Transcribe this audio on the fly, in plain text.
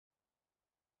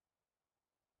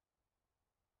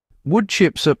Wood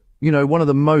chips are, one of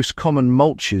the most common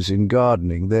mulches in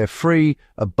gardening. They're free,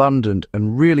 abundant,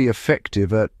 and really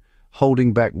effective at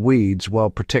holding back weeds while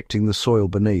protecting the soil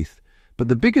beneath. But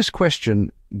the biggest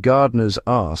question gardeners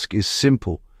ask is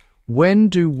simple. When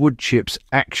do wood chips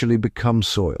actually become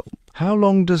soil? How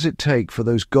long does it take for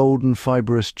those golden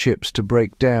fibrous chips to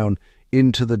break down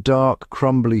into the dark,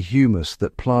 crumbly humus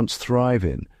that plants thrive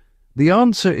in? The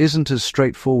answer isn't as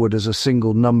straightforward as a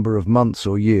single number of months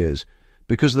or years,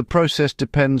 because the process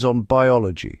depends on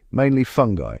biology, mainly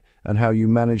fungi, and how you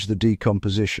manage the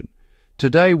decomposition.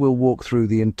 Today we'll walk through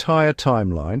the entire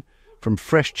timeline, from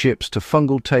fresh chips to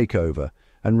fungal takeover,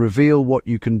 and reveal what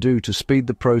you can do to speed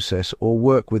the process or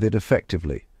work with it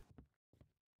effectively.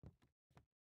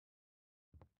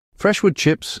 Fresh wood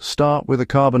chips start with a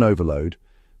carbon overload.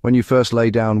 When you first lay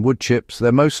down wood chips,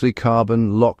 they're mostly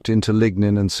carbon locked into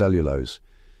lignin and cellulose.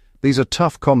 These are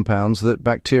tough compounds that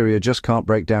bacteria just can't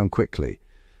break down quickly.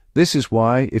 This is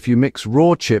why, if you mix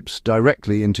raw chips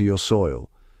directly into your soil,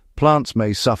 plants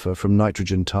may suffer from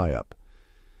nitrogen tie-up.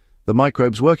 The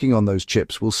microbes working on those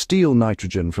chips will steal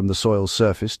nitrogen from the soil's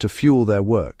surface to fuel their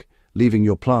work, leaving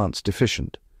your plants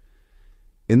deficient.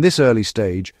 In this early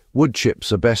stage, wood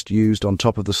chips are best used on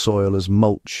top of the soil as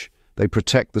mulch. They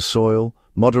protect the soil,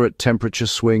 moderate temperature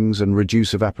swings and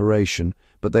reduce evaporation,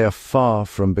 but they are far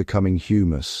from becoming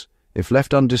humus. If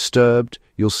left undisturbed,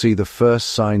 you'll see the first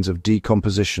signs of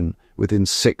decomposition within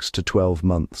 6 to 12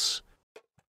 months.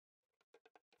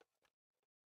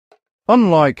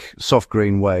 Unlike soft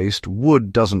green waste,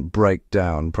 wood doesn't break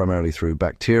down primarily through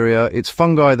bacteria. It's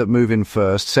fungi that move in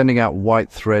first, sending out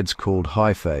white threads called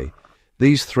hyphae.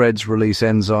 These threads release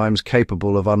enzymes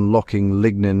capable of unlocking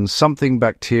lignin, something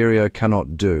bacteria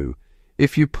cannot do.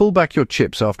 If you pull back your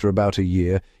chips after about a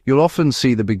year, you'll often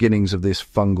see the beginnings of this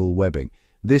fungal webbing.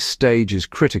 This stage is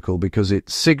critical because it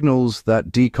signals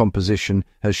that decomposition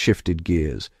has shifted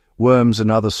gears. Worms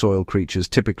and other soil creatures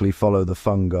typically follow the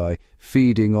fungi,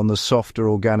 feeding on the softer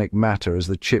organic matter as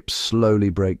the chips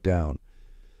slowly break down.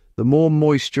 The more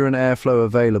moisture and airflow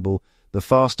available, the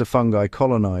faster fungi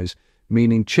colonize,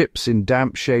 meaning chips in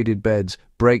damp, shaded beds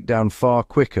break down far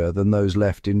quicker than those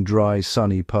left in dry,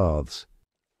 sunny paths.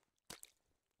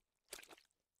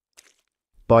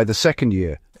 By the second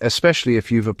year, especially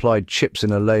if you've applied chips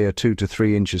in a layer 2 to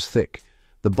 3 inches thick,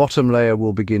 the bottom layer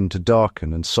will begin to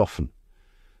darken and soften.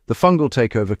 The fungal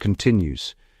takeover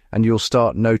continues, and you'll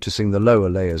start noticing the lower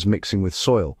layers mixing with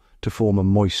soil to form a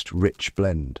moist, rich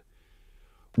blend.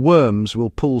 Worms will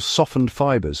pull softened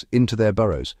fibers into their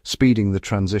burrows, speeding the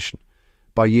transition.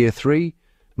 By year 3,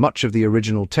 much of the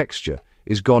original texture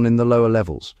is gone in the lower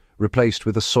levels, replaced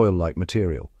with a soil-like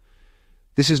material.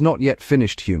 This is not yet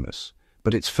finished humus,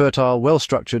 but it's fertile,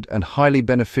 well-structured, and highly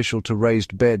beneficial to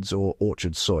raised beds or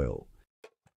orchard soil.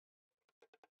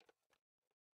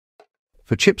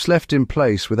 For chips left in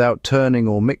place without turning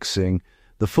or mixing,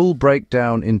 the full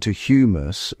breakdown into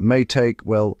humus may take,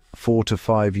 4 to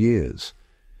 5 years.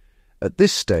 At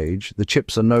this stage, the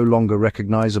chips are no longer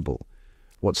recognizable.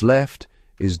 What's left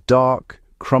is dark,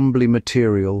 crumbly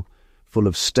material full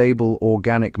of stable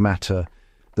organic matter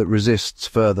that resists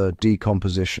further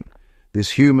decomposition.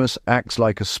 This humus acts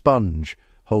like a sponge,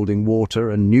 holding water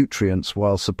and nutrients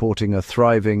while supporting a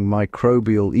thriving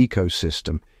microbial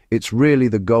ecosystem. It's really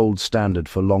the gold standard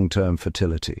for long-term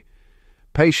fertility.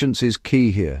 Patience is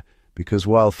key here, because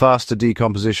while faster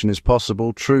decomposition is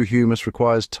possible, true humus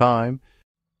requires time.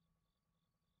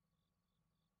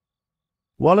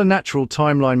 While a natural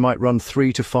timeline might run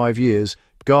 3 to 5 years,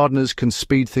 gardeners can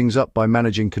speed things up by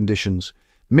managing conditions.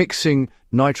 Mixing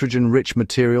nitrogen-rich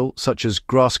material, such as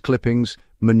grass clippings,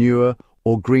 manure,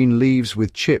 or green leaves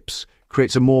with chips,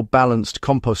 creates a more balanced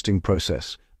composting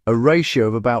process. A ratio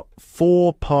of about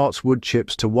 4 parts wood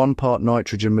chips to 1 part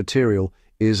nitrogen material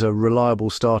is a reliable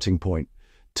starting point.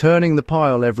 Turning the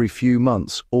pile every few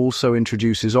months also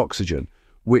introduces oxygen,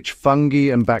 which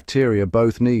fungi and bacteria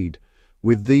both need.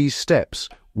 With these steps,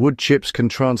 wood chips can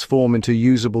transform into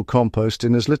usable compost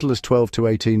in as little as 12 to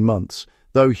 18 months,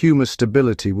 though humus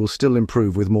stability will still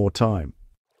improve with more time.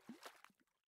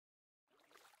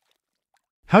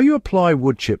 How you apply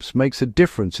wood chips makes a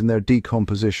difference in their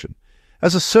decomposition.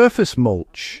 As a surface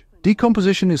mulch,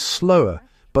 decomposition is slower,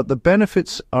 but the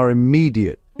benefits are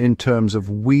immediate in terms of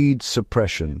weed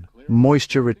suppression,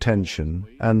 moisture retention,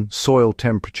 and soil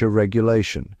temperature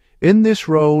regulation. In this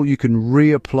role, you can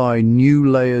reapply new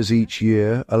layers each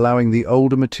year, allowing the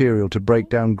older material to break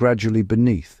down gradually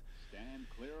beneath.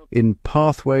 In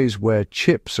pathways where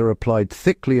chips are applied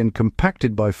thickly and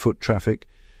compacted by foot traffic,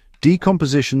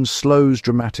 decomposition slows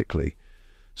dramatically,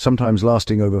 sometimes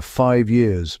lasting over 5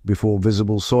 years before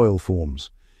visible soil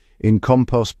forms. In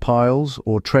compost piles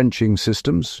or trenching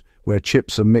systems, where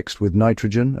chips are mixed with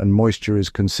nitrogen and moisture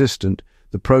is consistent,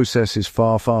 the process is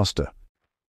far faster.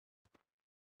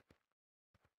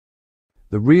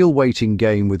 The real waiting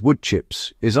game with wood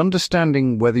chips is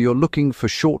understanding whether you're looking for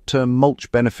short-term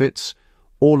mulch benefits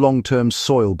or long-term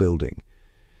soil building.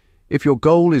 If your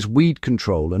goal is weed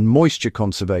control and moisture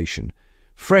conservation,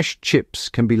 fresh chips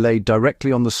can be laid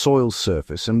directly on the soil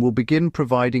surface and will begin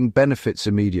providing benefits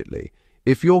immediately.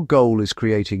 If your goal is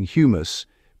creating humus,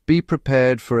 be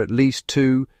prepared for at least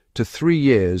 2 to 3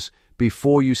 years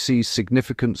before you see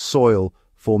significant soil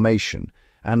formation,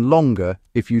 and longer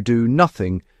if you do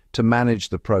nothing to manage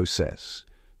the process.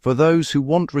 For those who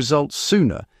want results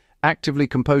sooner, actively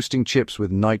composting chips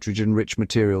with nitrogen-rich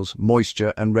materials,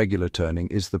 moisture and regular turning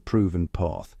is the proven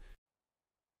path.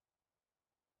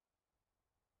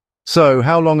 So,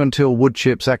 how long until wood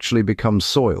chips actually become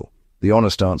soil? The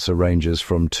honest answer ranges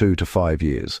from 2 to 5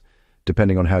 years,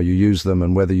 depending on how you use them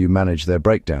and whether you manage their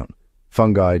breakdown.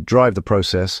 Fungi drive the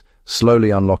process,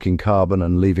 slowly unlocking carbon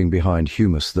and leaving behind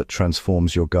humus that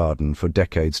transforms your garden for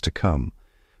decades to come.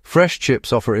 Fresh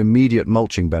chips offer immediate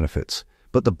mulching benefits,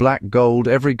 but the black gold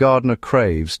every gardener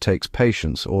craves takes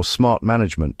patience or smart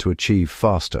management to achieve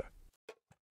faster.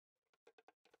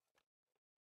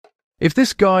 If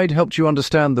this guide helped you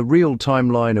understand the real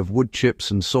timeline of wood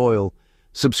chips and soil,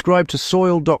 subscribe to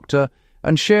Soil Doctor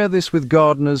and share this with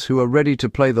gardeners who are ready to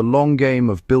play the long game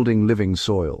of building living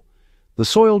soil. The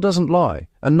soil doesn't lie,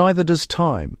 and neither does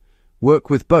time. Work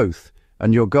with both,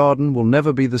 and your garden will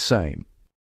never be the same.